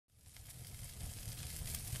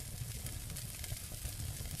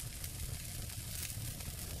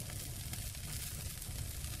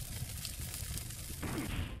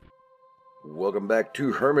welcome back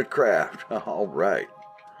to Hermitcraft. All right.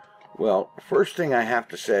 Well, first thing I have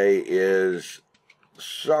to say is,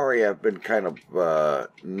 sorry I've been kind of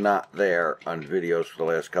not there on videos for the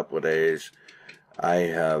last couple of days. I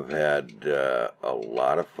have had a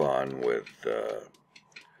lot of fun with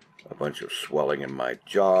a bunch of swelling in my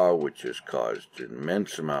jaw, which has caused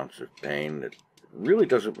immense amounts of pain. It really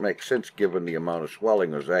doesn't make sense given the amount of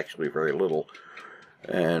swelling. There's actually very little.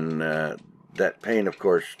 And that pain, of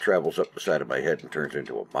course, travels up the side of my head and turns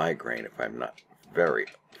into a migraine if I'm not very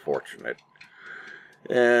fortunate.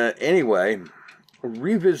 Anyway,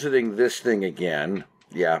 revisiting this thing again.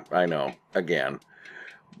 Yeah, I know, again.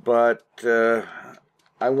 But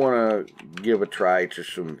I want to give a try to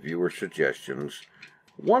some viewer suggestions.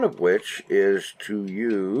 One of which is to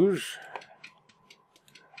use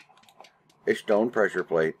a stone pressure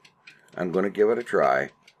plate. I'm going to give it a try.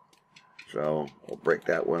 So I'll break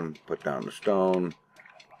that one, put down the stone,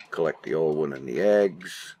 collect the old one and the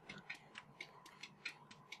eggs.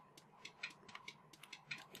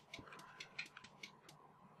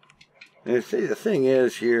 And see, the thing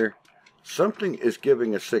is here, something is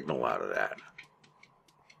giving a signal out of that.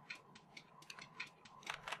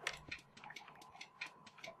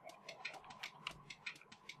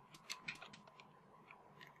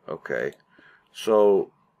 Okay,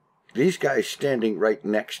 so these guys standing right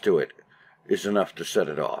next to it is enough to set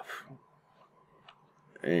it off.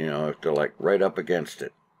 You know, if they're like right up against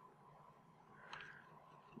it.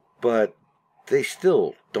 But they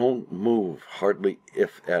still don't move hardly,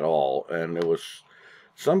 if at all. And there was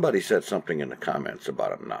somebody said something in the comments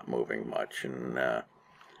about them not moving much, and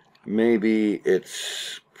maybe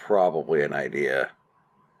it's probably an idea.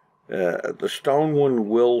 The stone one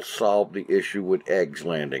will solve the issue with eggs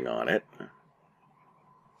landing on it.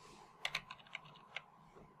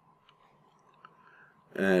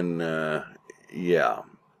 And yeah,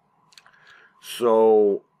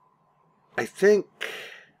 so I think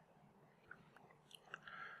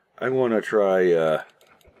I want to try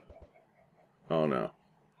oh no,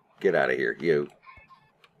 get out of here, you.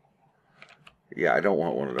 Yeah, I don't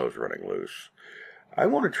want one of those running loose. I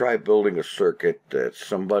want to try building a circuit that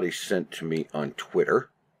somebody sent to me on Twitter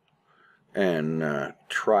and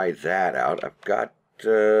try that out. I've got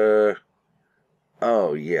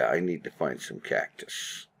oh, yeah, I need to find some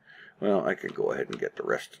cactus. Well, I could go ahead and get the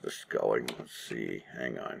rest of this going. Let's see.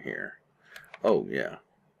 Hang on here. Oh, yeah.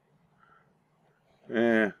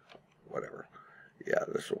 Whatever. Yeah,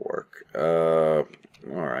 this will work.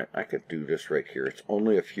 Alright, I could do this right here. It's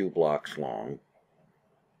only a few blocks long.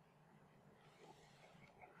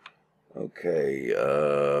 Okay,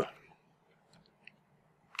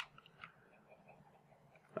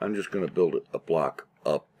 I'm just going to build a block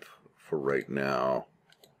up for right now.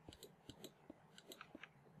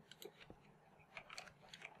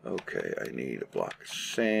 Okay, I need a block of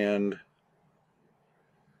sand.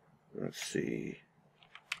 Let's see.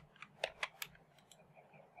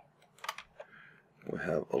 We'll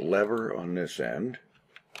have a lever on this end.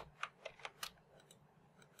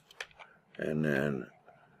 And then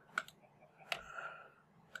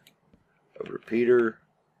a repeater,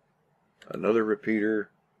 another repeater,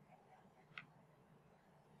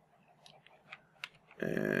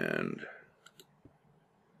 and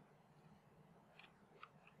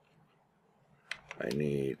I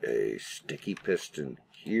need a sticky piston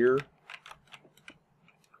here,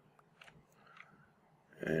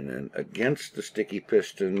 and then against the sticky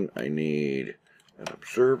piston I need an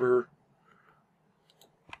observer,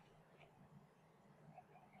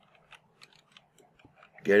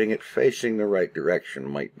 getting it facing the right direction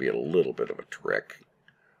might be a little bit of a trick.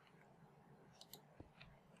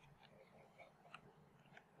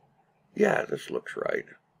 Yeah, this looks right.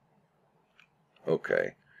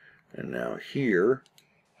 Okay, and now here,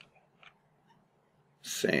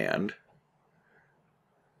 sand,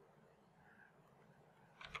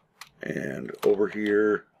 and over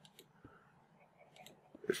here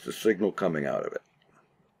is the signal coming out of it.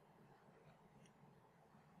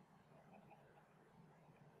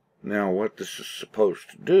 Now what this is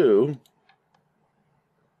supposed to do,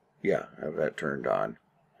 yeah, have that turned on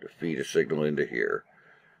to feed a signal into here,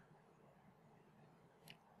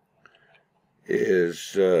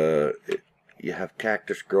 is you have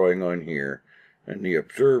cactus growing on here, and the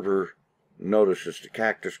observer notices the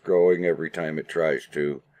cactus growing every time it tries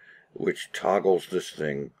to, which toggles this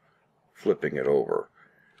thing, flipping it over.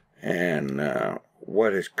 And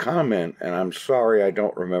what his comment, and I'm sorry I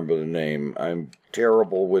don't remember the name, I'm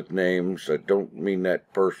terrible with names, I don't mean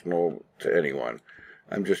that personal to anyone,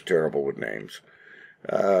 I'm just terrible with names.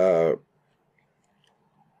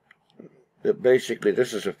 Basically,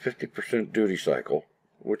 this is a 50% duty cycle,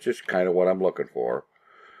 which is kind of what I'm looking for.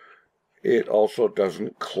 It also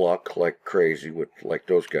doesn't cluck like crazy like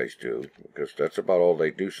those guys do, because that's about all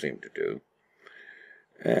they do seem to do.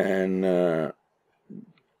 And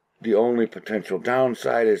the only potential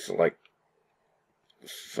downside is like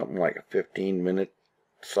something like a 15-minute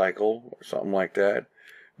cycle or something like that,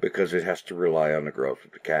 because it has to rely on the growth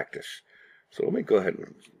of the cactus. So let me go ahead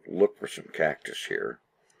and look for some cactus here.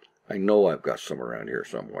 I know I've got some around here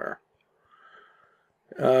somewhere.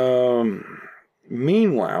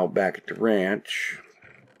 Meanwhile, back at the ranch,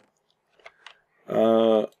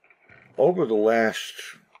 over the last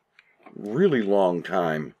really long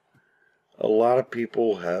time, a lot of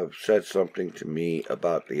people have said something to me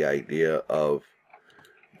about the idea of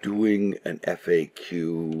doing an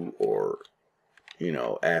FAQ, or, you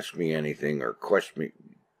know, ask me anything, or question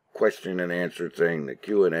and answer thing, the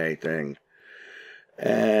Q&A thing.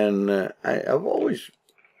 And I've always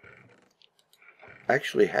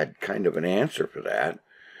actually had kind of an answer for that.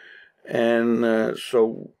 And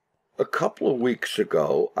so a couple of weeks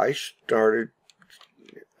ago, I started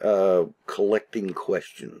collecting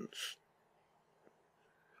questions.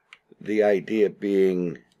 The idea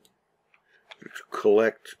being to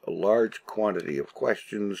collect a large quantity of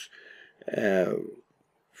questions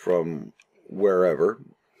from wherever,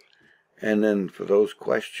 and then for those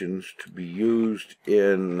questions to be used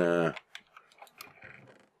in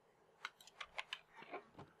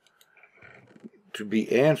to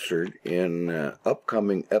be answered in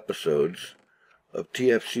upcoming episodes of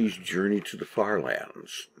TFC's Journey to the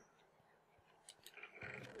FarLands.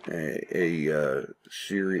 A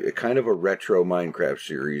series, a kind of a retro Minecraft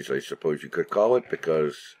series, I suppose you could call it,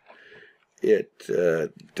 because it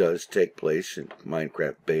does take place in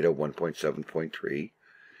Minecraft Beta 1.7.3,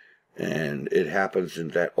 and it happens in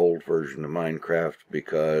that old version of Minecraft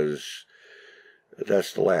because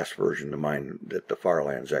that's the last version of mine that the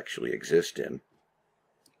FarLands actually exist in.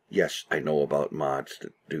 Yes, I know about mods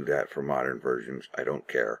that do that for modern versions. I don't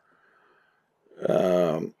care.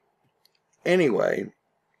 Anyway,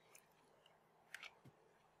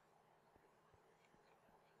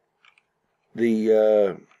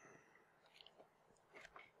 the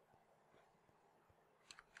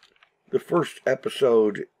first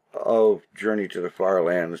episode of Journey to the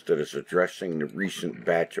FarLands that is addressing the recent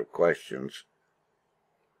batch of questions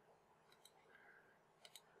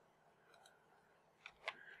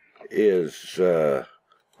is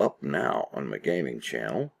up now on my gaming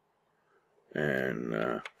channel,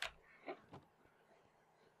 and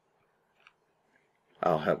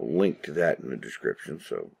I'll have a link to that in the description,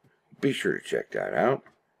 so be sure to check that out.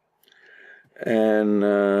 And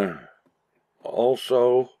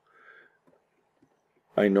also,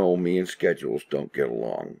 I know me and schedules don't get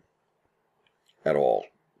along at all,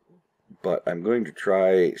 but I'm going to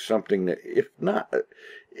try something that, if not,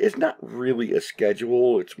 it's not really a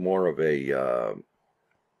schedule. It's more of a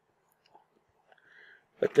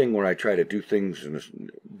thing where I try to do things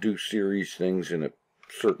do series things in a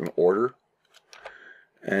certain order.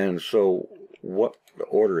 And so, what the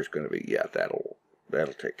order is going to be, yeah, that'll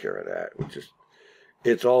take care of that.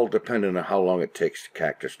 It's all dependent on how long it takes the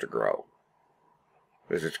cactus to grow,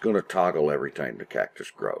 because it's going to toggle every time the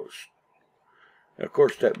cactus grows. And of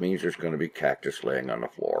course, that means there's going to be cactus laying on the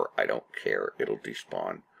floor. I don't care. It'll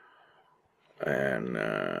despawn. And,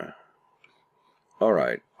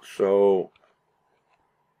 alright, so,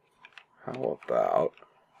 how about,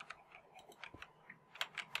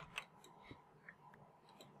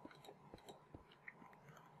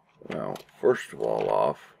 well, first of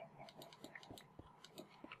all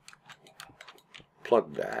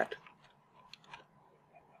plug that.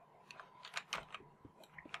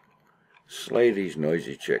 Slay these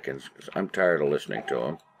noisy chickens, because I'm tired of listening to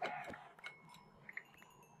them.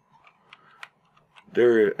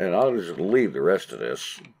 And I'll just leave the rest of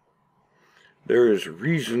this. There is a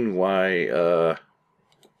reason why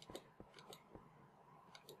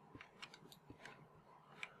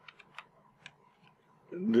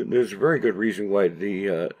there's a very good reason why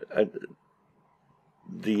the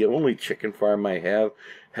only chicken farm I have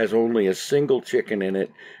has only a single chicken in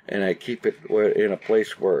it, and I keep it in a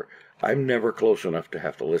place where I'm never close enough to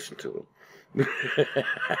have to listen to them.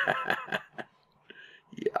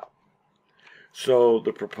 Yeah. So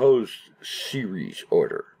the proposed series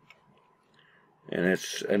order, and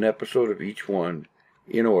it's an episode of each one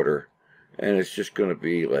in order, and it's just going to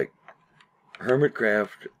be like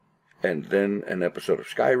Hermitcraft, and then an episode of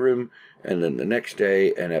Skyrim, and then the next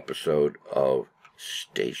day an episode of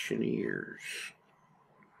Stationeers,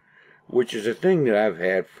 which is a thing that I've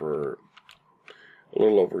had for a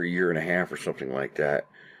little over a year and a half or something like that,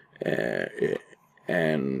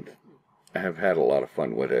 and have had a lot of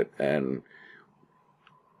fun with it, and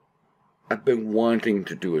I've been wanting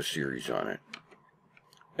to do a series on it.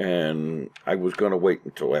 And I was going to wait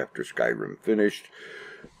until after Skyrim finished,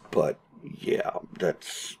 but yeah,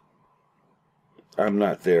 I'm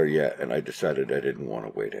not there yet, and I decided I didn't want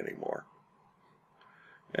to wait anymore.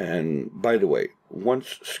 And by the way,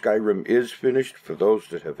 once Skyrim is finished, for those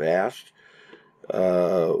that have asked,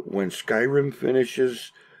 when Skyrim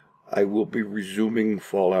finishes, I will be resuming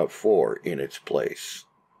Fallout 4 in its place.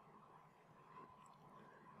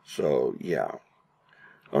 So, yeah.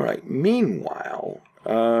 Alright, meanwhile,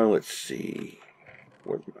 let's see.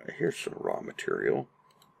 Here's some raw material.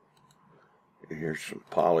 Here's some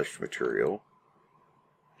polished material.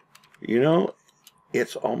 You know,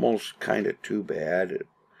 it's almost kind of too bad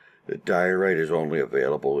that diorite is only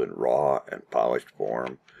available in raw and polished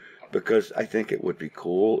form, because I think it would be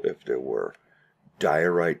cool if there were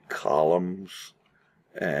diorite columns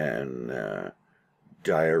and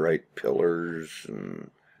diorite pillars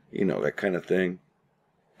and, you know, that kind of thing.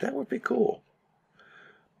 That would be cool.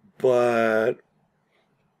 But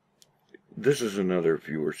this is another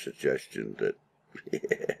viewer suggestion that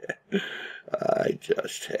I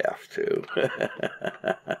just have to.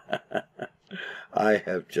 I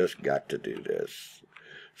have just got to do this.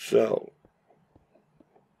 So,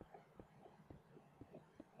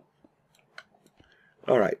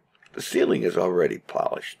 alright, the ceiling is already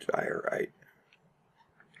polished diorite.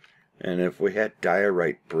 And if we had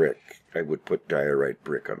diorite brick, I would put diorite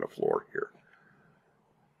brick on the floor here.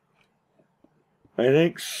 I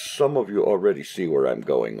think some of you already see where I'm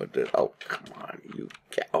going with this. Oh, come on, you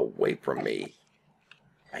get away from me.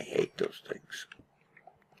 I hate those things.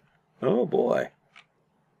 Oh boy.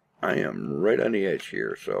 I am right on the edge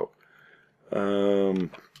here, so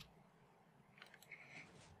I'm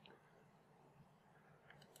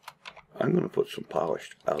going to put some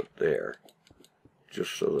polished out there,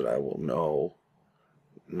 just so that I will know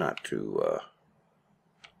not to,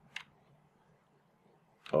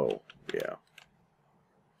 oh, yeah.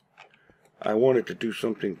 I wanted to do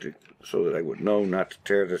something so that I would know not to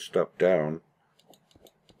tear this stuff down.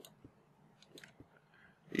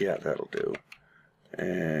 Yeah, that'll do.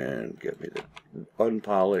 And get me the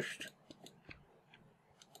unpolished.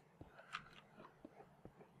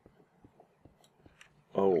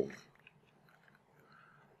 Oh.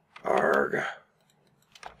 Arg.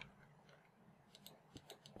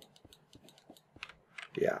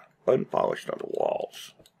 Yeah, unpolished on the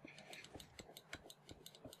walls.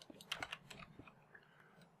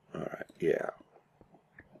 Alright, yeah.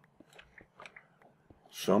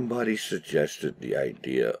 Somebody suggested the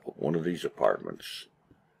idea of one of these apartments,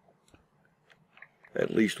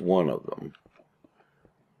 at least one of them,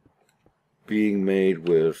 being made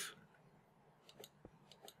with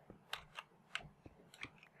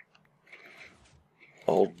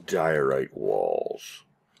all diorite walls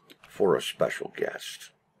for a special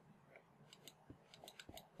guest.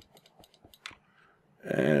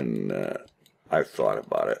 And I've thought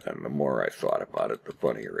about it, and the more I thought about it, the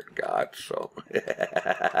funnier it got, so.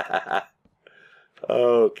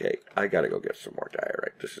 Okay, I gotta go get some more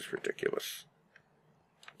diorite. This is ridiculous.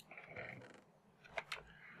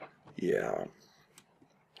 Yeah.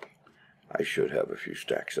 I should have a few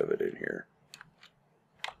stacks of it in here.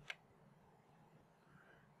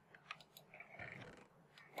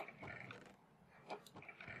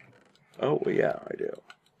 Oh, well, yeah, I do.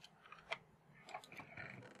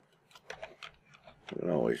 I can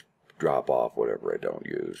always drop off whatever I don't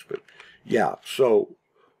use, but yeah, so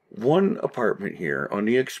one apartment here on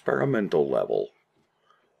the experimental level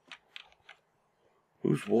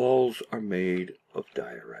whose walls are made of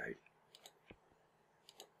diorite.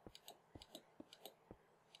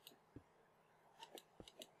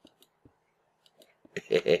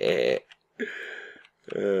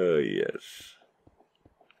 Oh, yes.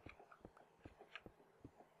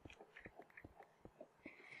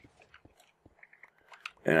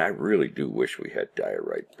 And I really do wish we had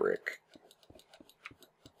diorite brick.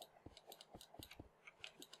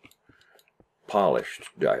 Polished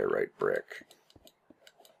diorite brick.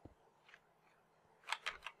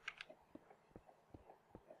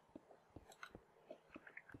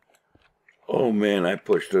 Oh man, I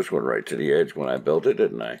pushed this one right to the edge when I built it,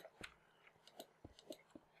 didn't I? A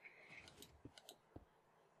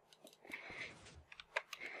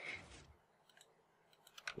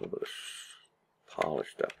little bit of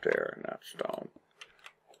polished up there, not stone.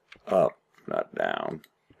 Up, not down.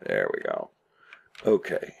 There we go.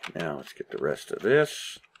 Okay, now let's get the rest of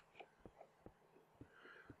this.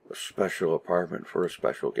 A special apartment for a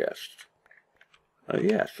special guest.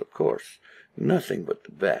 Yes, of course. Nothing but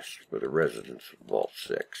the best for the residents of Vault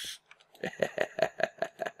 6.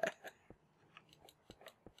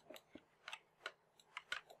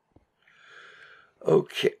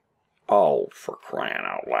 Okay. Oh, for crying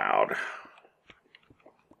out loud.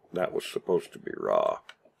 That was supposed to be raw.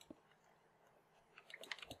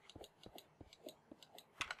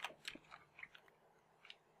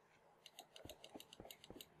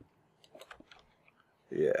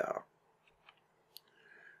 Yeah.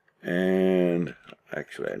 And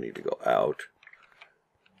actually I need to go out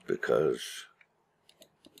because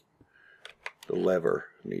the lever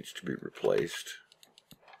needs to be replaced.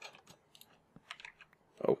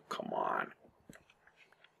 Oh, come on.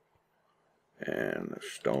 And the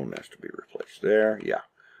stone has to be replaced there. Yeah.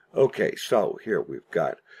 Okay, so here we've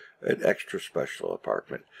got an extra special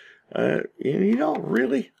apartment. You know,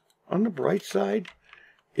 really, on the bright side,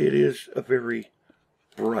 it is a very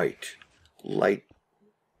bright light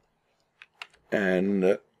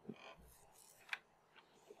and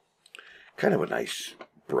kind of a nice,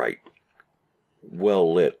 bright,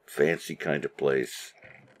 well-lit, fancy kind of place.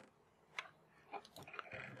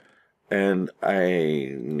 And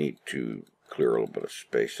I need to clear a little bit of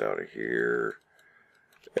space out of here.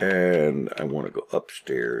 And I want to go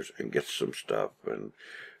upstairs and get some stuff and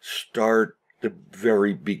start the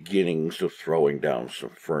very beginnings of throwing down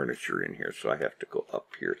some furniture in here. So I have to go up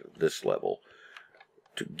here to this level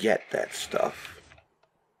to get that stuff.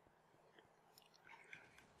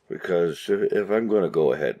 Because if I'm going to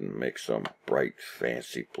go ahead and make some bright,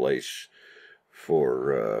 fancy place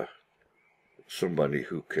for somebody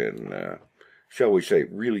who can, shall we say,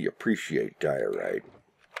 really appreciate diorite,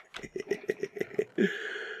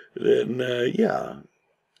 then, yeah,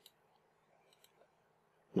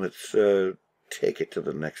 let's take it to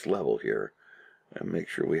the next level here and make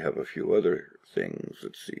sure we have a few other things.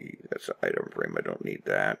 Let's see, that's an item frame. I don't need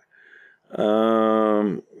that.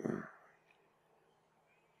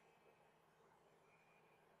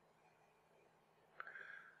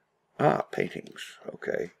 Paintings.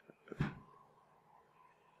 Okay. I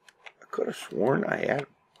could have sworn I had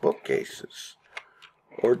bookcases.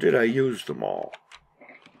 Or did I use them all?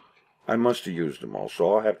 I must have used them all,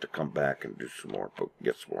 so I'll have to come back and do some more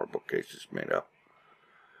get some more bookcases made up.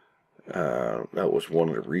 That was one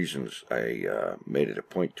of the reasons I made it a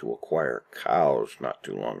point to acquire cows not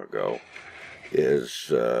too long ago, is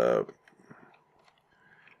the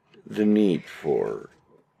need for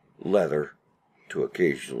leather to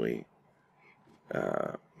occasionally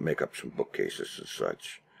make up some bookcases and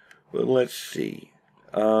such. But let's see.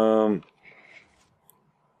 Oh,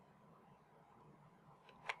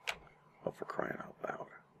 for crying out loud.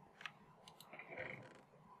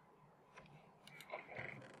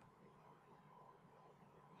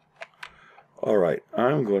 All right,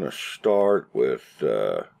 I'm going to start with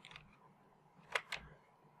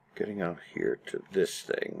getting out here to this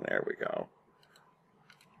thing. There we go.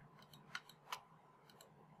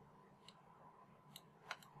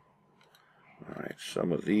 All right,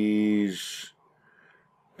 some of these,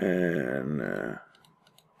 and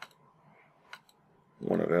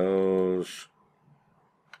one of those.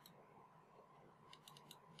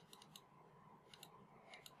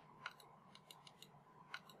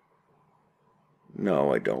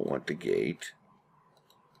 No, I don't want the gate.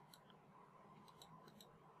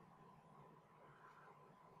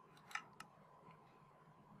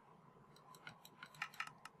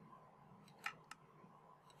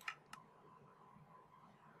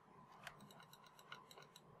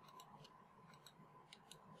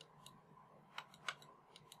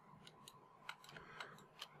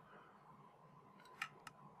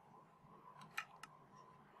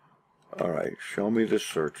 All right, show me the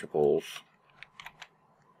searchables.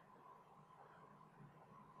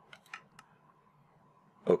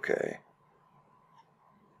 Okay.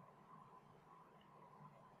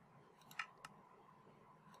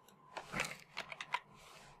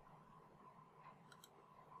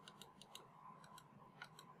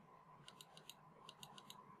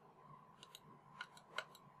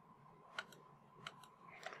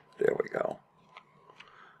 There we go.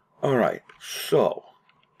 All right, so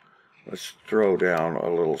let's throw down a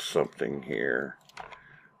little something here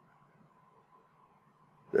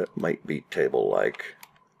that might be table-like.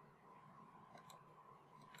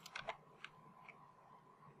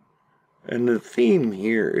 And the theme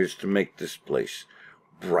here is to make this place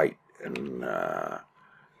bright and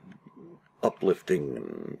uplifting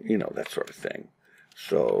and, you know, that sort of thing.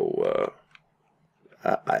 So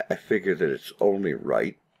I figure that it's only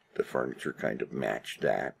right. The furniture kind of matched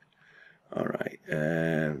that. All right,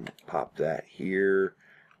 and pop that here.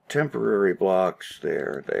 Temporary blocks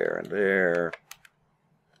there, there, and there.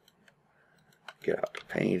 Get out the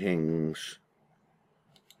paintings.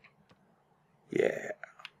 Yeah.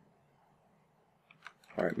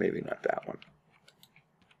 Alright, maybe not that one.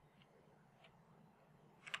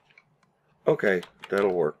 Okay,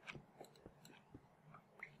 that'll work.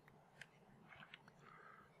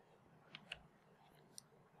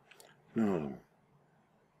 No.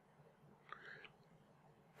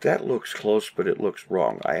 That looks close, but it looks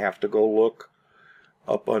wrong. I have to go look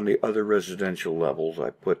up on the other residential levels. I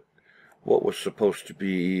put what was supposed to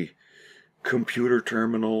be computer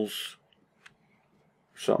terminals,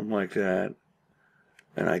 something like that.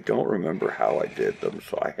 And I don't remember how I did them,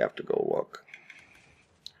 so I have to go look.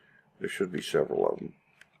 There should be several of them.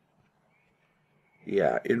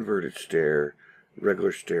 Yeah, inverted stair,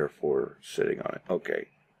 regular stair for sitting on it. Okay,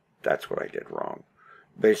 that's what I did wrong.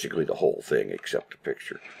 Basically the whole thing except the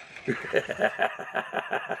picture.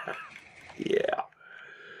 Yeah.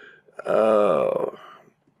 Oh.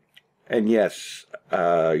 And yes,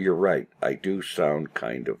 you're right. I do sound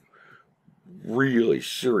kind of really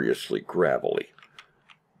seriously gravelly.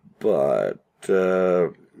 But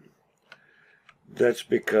that's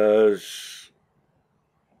because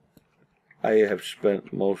I have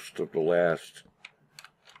spent most of the last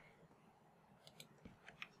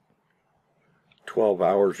 12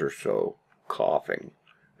 hours or so coughing,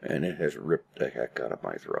 and it has ripped the heck out of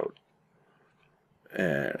my throat.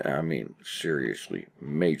 And I mean, seriously,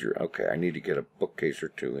 major. Okay, I need to get a bookcase or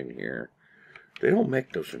two in here. They don't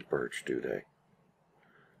make those in birch, do they?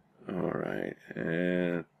 Alright,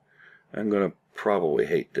 and I'm gonna probably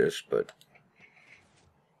hate this, but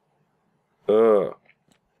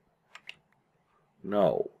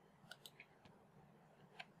no.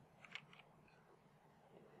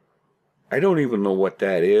 I don't even know what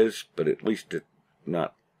that is, but at least it's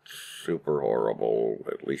not super horrible.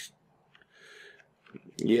 At least,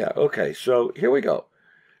 yeah, okay, so here we go.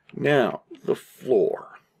 Now, the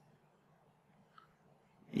floor.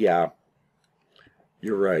 Yeah,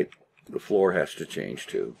 you're right. The floor has to change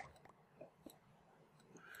too.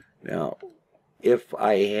 Now, if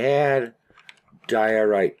I had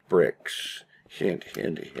diorite bricks, hint,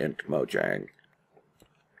 hint, hint, Mojang.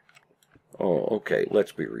 Oh, okay,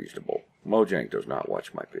 let's be reasonable. Mojang does not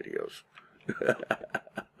watch my videos.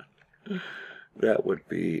 That would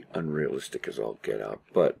be unrealistic as all get out.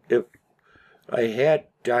 But if I had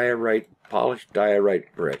diorite, polished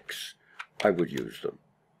diorite bricks, I would use them.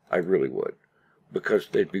 I really would. Because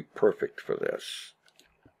they'd be perfect for this.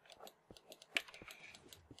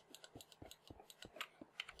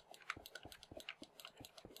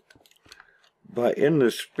 But in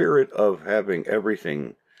the spirit of having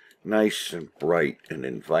everything nice and bright and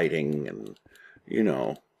inviting and, you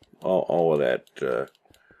know, all of that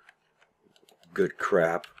good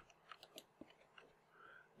crap,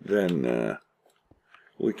 then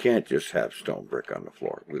we can't just have stone brick on the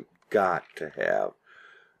floor. We've got to have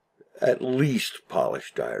at least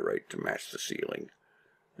polished diorite to match the ceiling.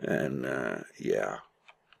 And, yeah,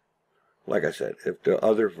 like I said, if the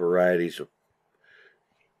other varieties of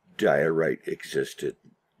diorite existed,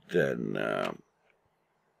 then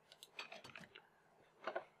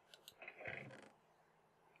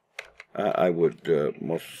I would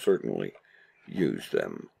most certainly use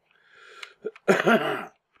them.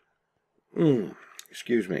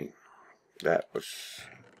 Excuse me. That was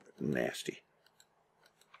nasty.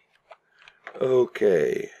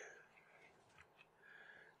 Okay.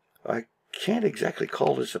 I can't exactly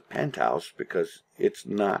call this a penthouse because it's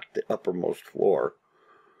not the uppermost floor.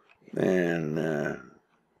 And,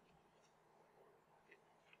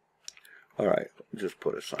 alright, just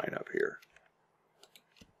put a sign up here.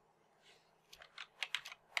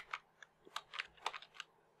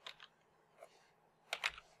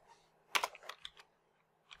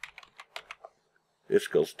 This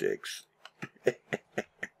goes digs.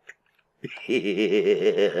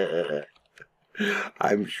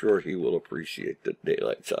 I'm sure he will appreciate the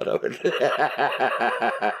daylights out of it.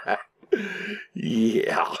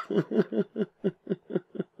 Yeah.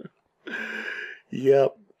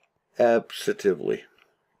 Yep. Absolutely.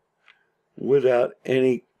 Without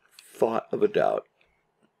any thought of a doubt.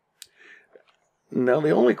 Now,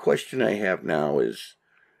 the only question I have now is,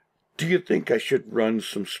 do you think I should run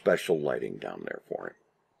some special lighting down there for him?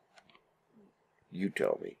 You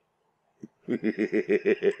tell me. In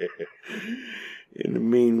the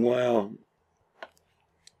meanwhile,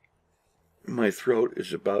 my throat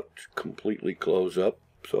is about to completely close up,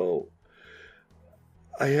 so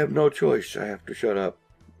I have no choice. I have to shut up.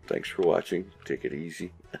 Thanks for watching. Take it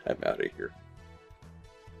easy. I'm out of here.